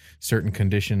need certain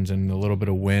conditions and a little bit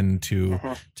of wind to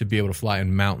be able to fly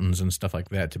in mountains and stuff like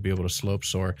that, to be able to slope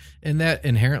soar. And that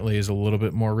inherently is a little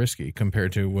bit more risky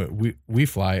compared to what we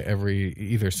fly every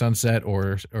either sunset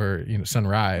or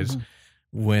sunrise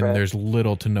when there's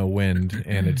little to no wind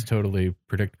and it's totally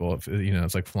predictable.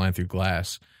 It's like flying through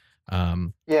glass.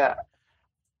 Yeah,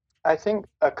 I think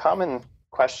a common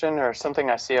question or something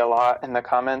I see a lot in the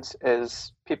comments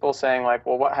is people saying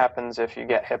well, what happens if you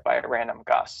get hit by a random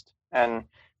gust? And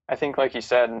I think, like you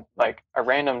said, a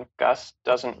random gust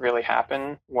doesn't really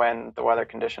happen when the weather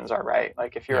conditions are right.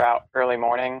 If you're out early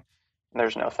morning and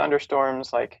there's no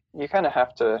thunderstorms, you kind of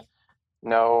have to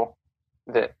know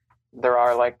that there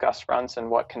are gust fronts and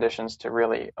what conditions to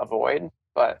really avoid.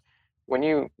 But when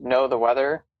you know the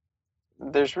weather,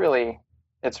 it's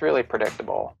really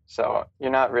predictable. So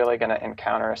you're not really going to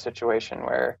encounter a situation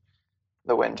where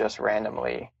the wind just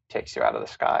randomly takes you out of the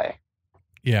sky.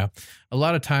 Yeah. A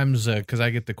lot of times, because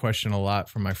I get the question a lot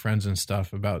from my friends and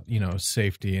stuff about,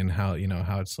 safety and how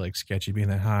it's sketchy being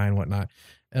that high and whatnot.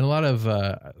 And a lot of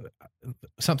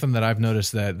something that I've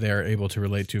noticed that they're able to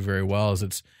relate to very well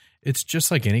is it's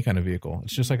just like any kind of vehicle.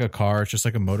 It's just like a car. It's just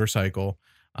like a motorcycle.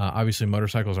 Obviously,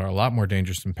 motorcycles are a lot more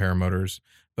dangerous than paramotors,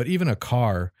 but even a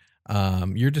car,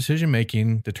 your decision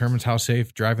making determines how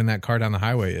safe driving that car down the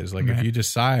highway is. If you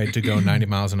decide to go 90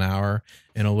 miles an hour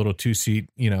in a little 2-seat,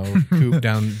 coupe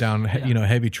down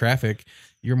heavy traffic,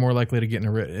 you're more likely to get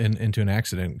into an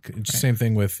accident. Same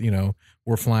thing with,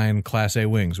 we're flying Class A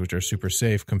wings, which are super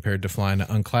safe compared to flying an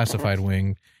unclassified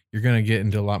wing. You're going to get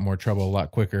into a lot more trouble a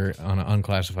lot quicker on an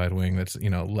unclassified wing that's,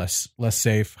 less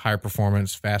safe, higher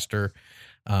performance, faster.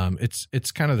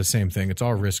 It's kind of the same thing. It's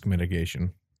all risk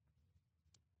mitigation.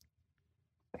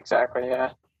 Exactly.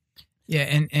 Yeah. Yeah.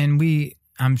 And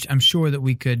I'm sure that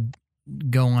we could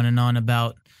go on and on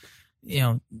about,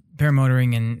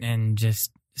 paramotoring and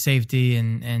just safety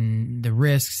and the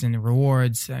risks and the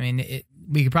rewards. I mean,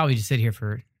 we could probably just sit here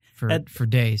for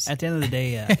days. At the end of the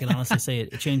day, I can honestly say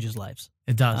it changes lives.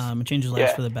 It does. It changes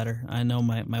lives for the better. I know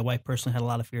my wife personally had a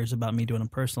lot of fears about me doing them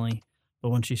personally, but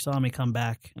when she saw me come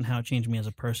back and how it changed me as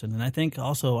a person, and I think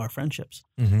also our friendships,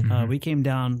 we came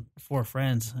down 4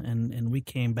 friends and we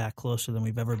came back closer than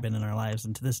we've ever been in our lives.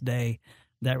 And to this day,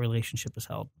 that relationship is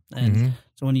held. And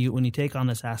so when you take on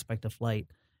this aspect of flight,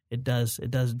 it does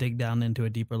dig down into a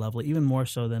deeper level, even more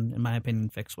so than, in my opinion,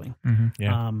 fixed wing.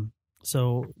 Yeah.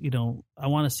 So, I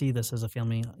want to see this as a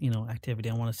family, activity.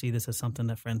 I want to see this as something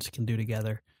that friends can do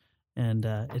together. And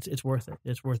it's worth it.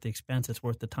 It's worth the expense. It's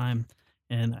worth the time.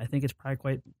 And I think it's probably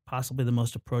quite possibly the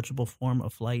most approachable form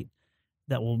of flight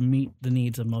that will meet the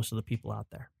needs of most of the people out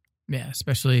there. Yeah,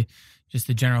 especially just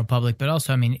the general public. But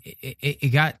also, I mean,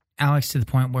 it got Alex to the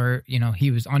point where,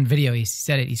 he was on video. He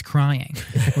said it. He's crying.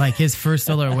 Like his first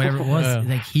solo or whatever it was.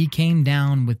 Like he came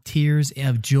down with tears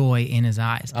of joy in his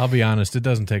eyes. I'll be honest. It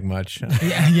doesn't take much.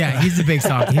 Yeah. He's a big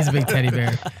sock. He's a big teddy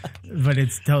bear. But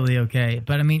it's totally okay.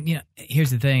 But I mean,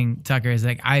 here's the thing, Tucker, is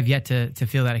like I've yet to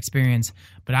feel that experience,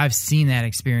 but I've seen that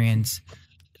experience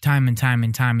time and time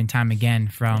and time and time again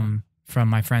from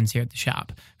my friends here at the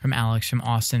shop, from Alex, from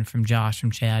Austin, from Josh,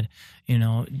 from Chad.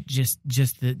 Just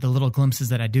the little glimpses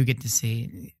that I do get to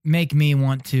see make me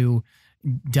want to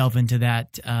delve into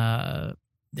that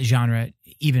genre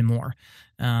even more.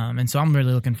 And so I'm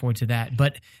really looking forward to that.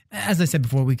 But as I said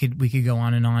before, we could go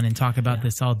on and talk about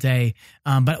this all day.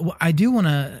 But I do want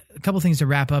a couple things to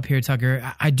wrap up here,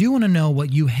 Tucker. I do want to know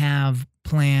what you have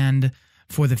planned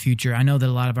for the future. I know that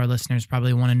a lot of our listeners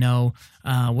probably want to know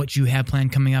what you have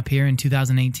planned coming up here in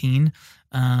 2018.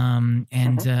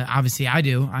 Obviously I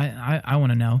do. I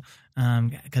want to know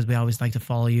because we always like to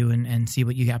follow you and see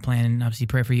what you got planned, and obviously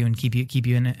pray for you and keep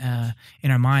you in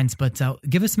our minds. But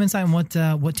give us some insight on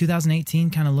what 2018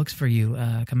 kind of looks for you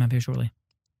coming up here shortly.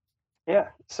 Yeah.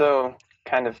 So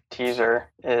kind of teaser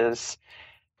is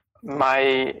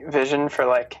my vision for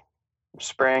like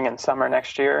spring and summer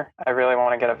next year. I really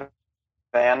want to get a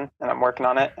van, and I'm working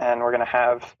on it, and we're going to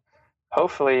have,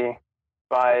 hopefully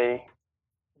by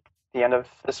the end of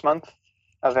this month,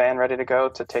 a van ready to go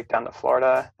to take down to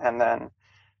Florida. And then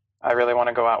I really want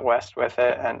to go out west with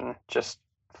it and just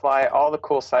fly all the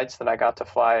cool sites that I got to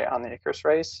fly on the Icarus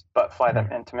race, but fly them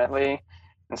intimately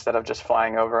instead of just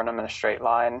flying over them in a straight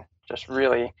line. Just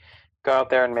really go out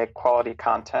there and make quality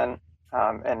content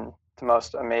in the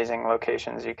most amazing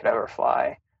locations you could ever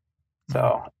fly.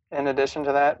 So in addition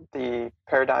to that, the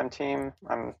Paradigm team,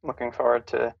 I'm looking forward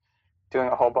to doing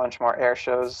a whole bunch more air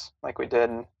shows like we did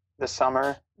this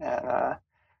summer, and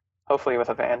hopefully with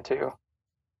a van too.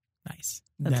 Nice.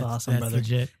 That's awesome, brother.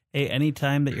 Legit. Hey,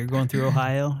 anytime that you're going through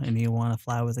Ohio and you want to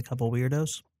fly with a couple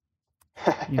weirdos,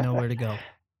 you know where to go.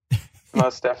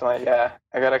 Most definitely, yeah.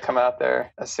 I got to come out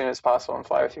there as soon as possible and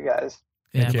fly with you guys.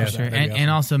 Yeah, for sure. And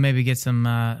also maybe get some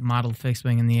modeled fixed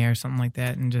wing in the air, something like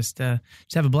that, and just have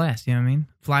a blast. You know what I mean?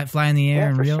 Fly in the air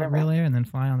in real air, and then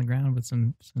fly on the ground with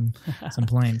some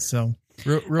planes. So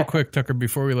real quick, Tucker,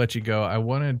 before we let you go, I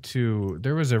wanted to.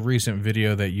 There was a recent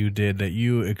video that you did that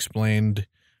you explained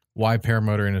why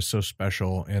paramotoring is so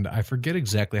special, and I forget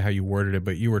exactly how you worded it,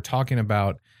 but you were talking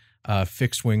about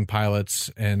fixed wing pilots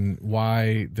and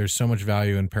why there's so much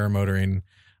value in paramotoring.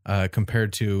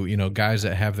 Compared to, guys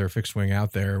that have their fixed wing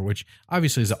out there, which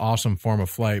obviously is an awesome form of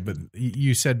flight. But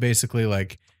you said basically,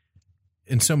 like,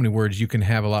 in so many words, you can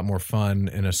have a lot more fun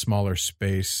in a smaller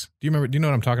space. Do you know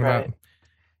what I'm talking about?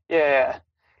 Yeah.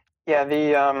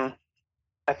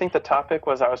 I think the topic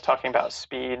was I was talking about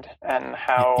speed and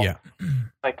how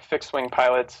like fixed wing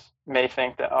pilots may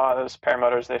think that, those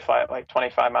paramotors, they fly at like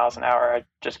 25 miles an hour. I'd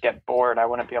just get bored. I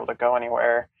wouldn't be able to go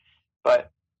anywhere. But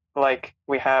like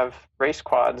we have race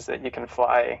quads that you can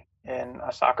fly in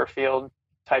a soccer field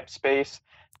type space.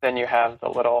 Then you have the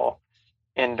little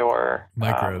indoor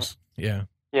micros. Yeah,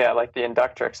 like the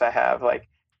Inductrix I have. Like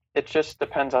it just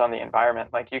depends on the environment.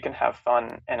 Like you can have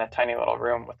fun in a tiny little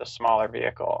room with a smaller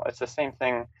vehicle. It's the same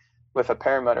thing with a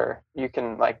paramotor. You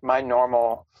can, like, my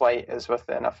normal flight is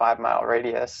within a 5-mile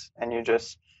radius, and you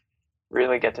just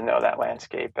really get to know that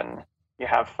landscape and you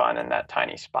have fun in that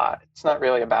tiny spot. It's not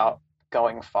really about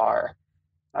going far,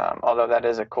 although that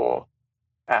is a cool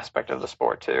aspect of the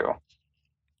sport too.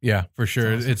 Yeah, for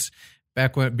sure. Awesome. It's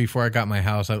back before I got my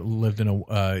house, I lived in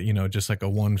a just like a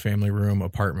 1 family room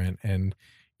apartment, and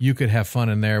you could have fun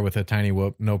in there with a tiny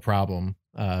whoop, no problem.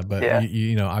 But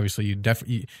you know, obviously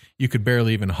you could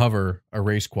barely even hover a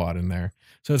race quad in there.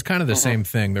 So it's kind of the same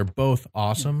thing. They're both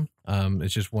awesome.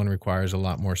 It's just one requires a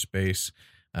lot more space,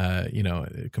 you know,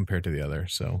 compared to the other.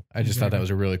 So I just thought that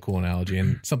was a really cool analogy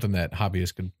and something that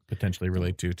hobbyists could potentially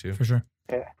relate to too. For sure.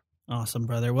 Yeah. Awesome,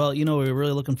 brother. Well, you know, we're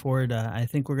really looking forward. I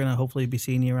think we're going to hopefully be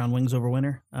seeing you around Wings Over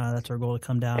Winter. That's our goal, to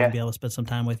come down and be able to spend some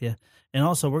time with you. And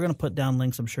also, we're going to put down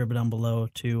links, I'm sure, down below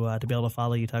to be able to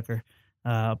follow you, Tucker,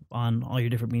 on all your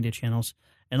different media channels.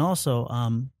 And also,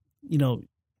 you know,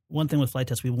 one thing with Flite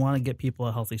Test, we want to get people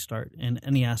a healthy start in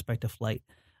any aspect of flight.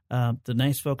 The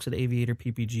nice folks at Aviator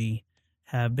PPG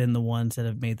have been the ones that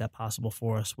have made that possible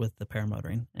for us with the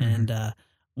paramotoring. And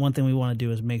one thing we want to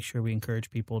do is make sure we encourage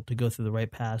people to go through the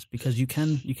right paths, because you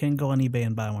can go on eBay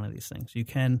and buy one of these things. You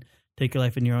can take your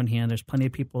life in your own hand. There's plenty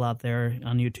of people out there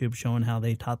on YouTube showing how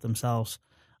they taught themselves.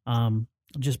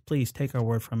 Just please take our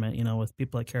word from it. You know, with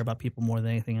people that care about people more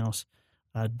than anything else,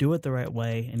 do it the right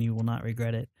way, and you will not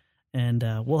regret it. And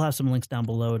we'll have some links down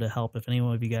below to help if any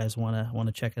one of you guys want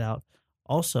to check it out.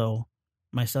 Also,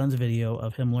 my son's video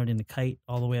of him learning to kite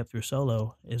all the way up through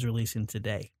solo is releasing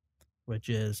today, which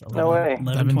is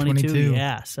 11/22.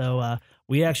 Yeah. So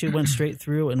we actually went straight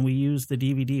through and we used the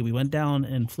DVD. We went down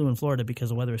and flew in Florida because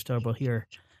the weather is terrible here.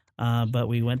 But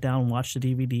we went down and watched the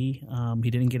DVD.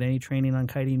 He didn't get any training on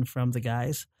kiting from the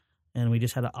guys, and we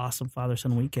just had an awesome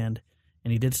father-son weekend.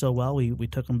 And he did so well, we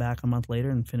took him back a month later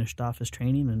and finished off his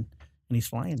training, and he's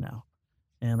flying now.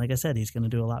 And like I said, he's going to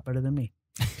do a lot better than me.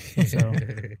 So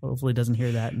hopefully he doesn't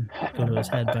hear that and go to his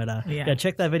head. But yeah,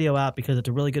 check that video out, because it's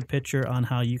a really good picture on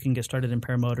how you can get started in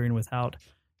paramotoring without,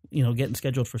 you know, getting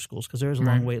scheduled for schools, because there's a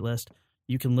long wait list.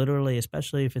 You can literally,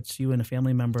 especially if it's you and a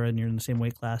family member and you're in the same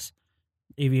weight class,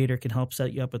 Aviator can help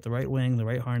set you up with the right wing, the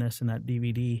right harness, and that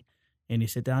DVD. And you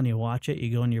sit down, you watch it,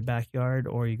 you go in your backyard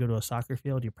or you go to a soccer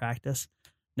field, you practice.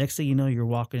 Next thing you know, you're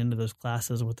walking into those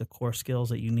classes with the core skills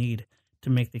that you need to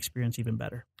make the experience even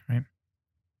better. Right.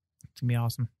 It's gonna be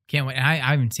awesome. Can't wait. I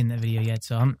haven't seen that video yet,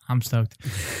 so I'm stoked.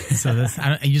 So this,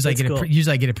 I usually get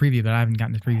a preview, but I haven't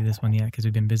gotten to preview this one yet because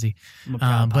we've been busy.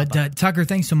 But Tucker,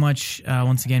 thanks so much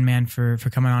once again, man, for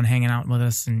coming on, hanging out with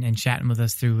us, and chatting with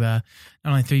us through not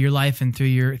only through your life and through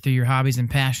your hobbies and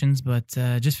passions, but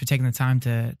just for taking the time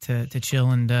to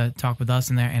chill and talk with us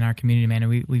and our community, man.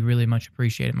 And we really much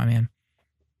appreciate it, my man.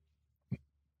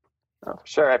 Oh, for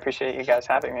sure. I appreciate you guys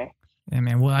having me. Yeah,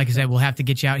 man. Well, like I said, we'll have to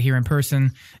get you out here in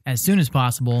person as soon as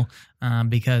possible,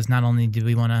 because not only do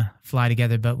we want to fly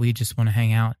together, but we just want to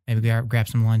hang out, maybe grab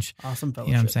some lunch. Awesome fellowship.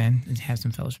 You know what I'm saying? And have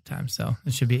some fellowship time. So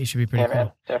it should be pretty cool.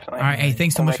 Man, definitely. All right. Hey,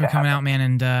 thanks so much for coming out,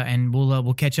 man. And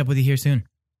we'll catch up with you here soon.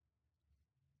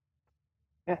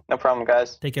 Yeah, no problem,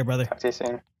 guys. Take care, brother. Talk to you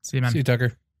soon. See you, man. See you,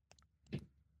 Tucker. See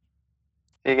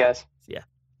you guys. Yeah.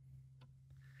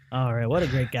 All right, what a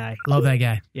great guy. Love that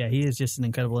guy. Yeah, he is just an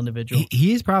incredible individual.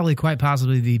 He is probably quite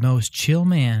possibly the most chill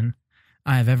man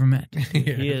I have ever met. He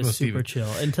is super chill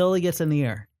until he gets in the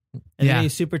air. And then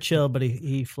he's super chill, but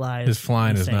he flies. His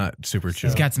flying insane. is not super chill.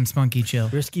 He's got some spunky chill.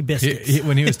 Risky biscuits.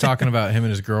 When he was talking about him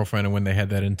and his girlfriend and when they had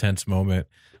that intense moment,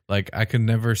 like I could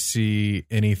never see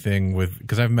anything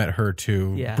because I've met her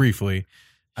too briefly.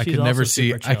 I could never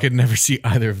see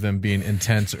either of them being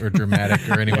intense or dramatic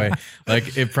or anyway.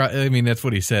 Like I mean, that's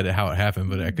what he said, how it happened,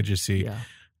 but I could just see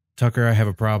Tucker, I have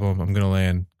a problem. I'm going to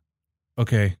land.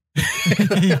 Okay.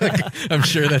 I'm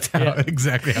sure that's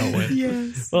exactly how it went.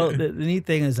 Yes. Well, the neat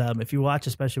thing is, if you watch,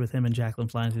 especially with him and Jacqueline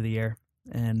flying through the air,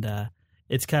 and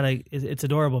it's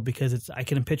adorable because I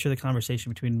can picture the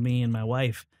conversation between me and my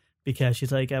wife. Because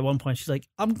she's like, at one point, she's like,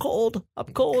 I'm cold.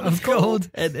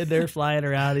 And they're flying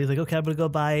around. He's like, okay, I'm going to go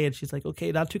by. And she's like,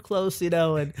 okay, not too close, you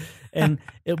know.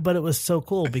 But it was so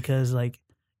cool because, like,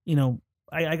 you know,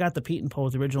 I got the Pete and Poe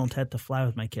with the original intent to fly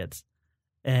with my kids.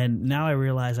 And now I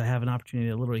realize I have an opportunity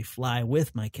to literally fly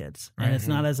with my kids. And it's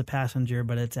not as a passenger,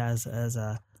 but it's as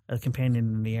a companion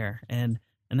in the air. And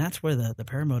that's where the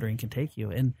paramotoring can take you.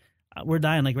 And we're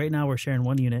dying. Like right now, we're sharing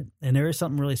one unit. And there is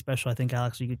something really special. I think,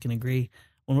 Alex, you can agree.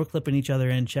 When we're clipping each other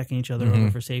in, checking each other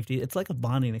over for safety, it's like a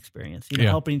bonding experience. You know,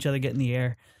 helping each other get in the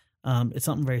air. It's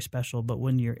something very special. But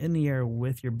when you're in the air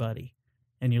with your buddy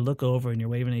and you look over and you're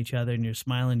waving at each other and you're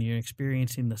smiling, you're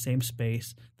experiencing the same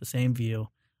space, the same view,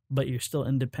 but you're still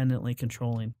independently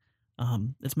controlling.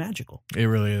 It's magical. It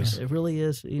really is. It really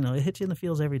is. You know, it hits you in the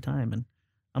feels every time. And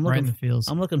I'm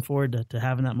looking forward to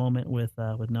having that moment with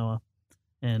Noah.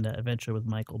 And eventually with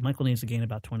Michael. Michael needs to gain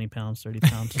about 20 pounds, 30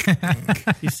 pounds.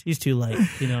 He's too light,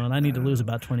 you know, and I need to lose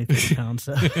about 20, 30 pounds.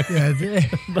 So.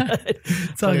 But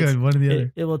it's all good. One or the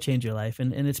other. It will change your life.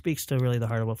 And it speaks to really the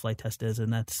heart of what Flite Test is.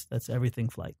 And that's everything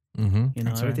flight. Mm-hmm. You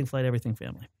know, everything flight, everything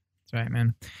family. That's right,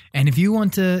 man. And if you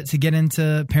want to get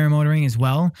into paramotoring as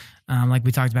well, like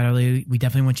we talked about earlier, we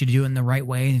definitely want you to do it in the right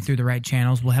way and through the right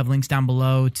channels. We'll have links down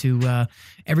below to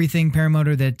everything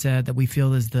paramotor that we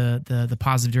feel is the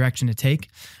positive direction to take.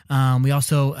 We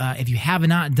also, if you have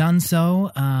not done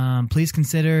so, please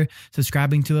consider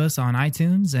subscribing to us on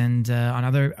iTunes and on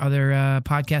other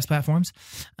podcast platforms.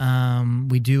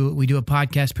 We do a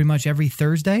podcast pretty much every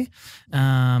Thursday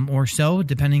or so,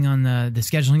 depending on the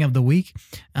scheduling of the week.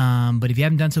 But if you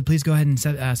haven't done so, please go ahead and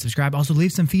subscribe. Also,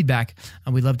 leave some feedback.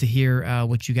 We'd love to hear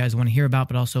what you guys want to hear about,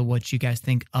 but also what you guys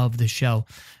think of the show.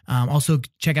 Also,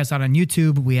 check us out on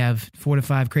YouTube. We have 4 to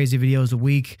 5 crazy videos a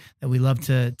week that we love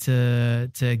to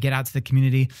get out to the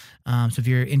community. So if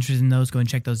you're interested in those, go and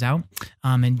check those out.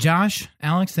 And Josh,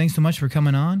 Alex, thanks so much for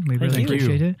coming on. We really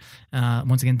appreciate it.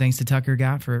 Once again, thanks to Tucker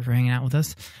Gott for hanging out with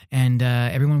us. And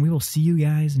everyone, we will see you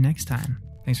guys next time.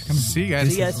 Thanks for coming. See you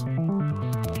guys. See you guys.